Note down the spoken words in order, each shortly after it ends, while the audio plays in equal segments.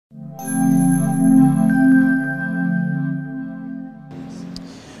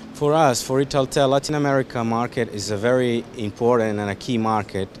For us, for Italtel, Latin America market is a very important and a key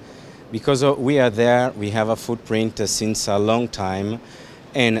market because we are there, we have a footprint since a long time,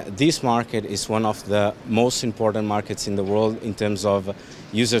 and this market is one of the most important markets in the world in terms of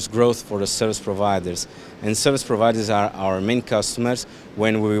users growth for the service providers. And service providers are our main customers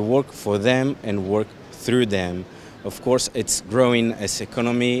when we work for them and work through them. Of course, it's growing as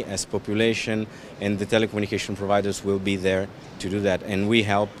economy, as population, and the telecommunication providers will be there to do that. And we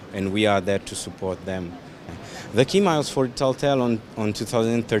help, and we are there to support them. The key miles for Italtel on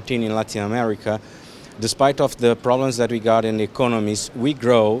 2013 in Latin America, despite of the problems that we got in the economies, we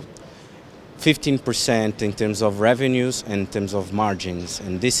grow 15% in terms of revenues and in terms of margins,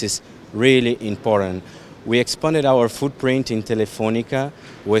 and this is really important. We expanded our footprint in Telefonica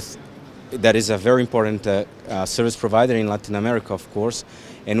that is a very important service provider in Latin America, of course,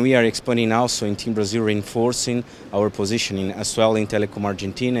 and we are expanding also in Team Brazil, reinforcing our positioning as well in Telecom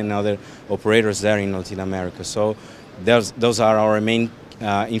Argentina and other operators there in Latin America. So those are our main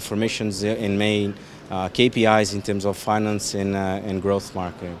informations and main KPIs in terms of finance and growth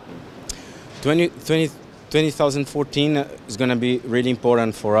market. 2014 is going to be really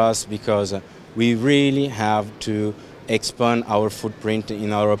important for us because we really have to expand our footprint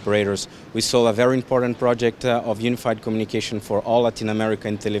in our operators. We saw a very important project of unified communication for all Latin America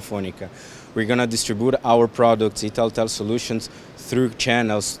and Telefonica. We're going to distribute our products, Italtel solutions, through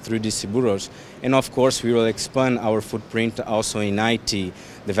channels, through distributors. And of course, we will expand our footprint also in IT,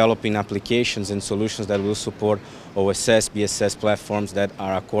 developing applications and solutions that will support OSS, BSS platforms that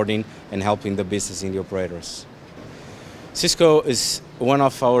are according and helping the business in the operators. Cisco is one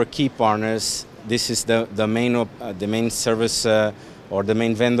of our key partners. This is the main service or the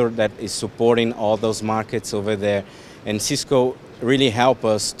main vendor that is supporting all those markets over there. And Cisco really help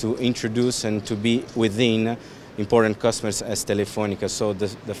us to introduce and to be within important customers as Telefonica. So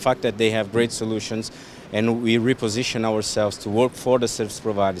the fact that they have great solutions and we reposition ourselves to work for the service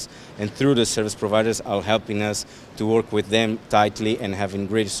providers and through the service providers are helping us to work with them tightly and having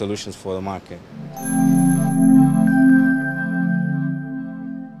great solutions for the market.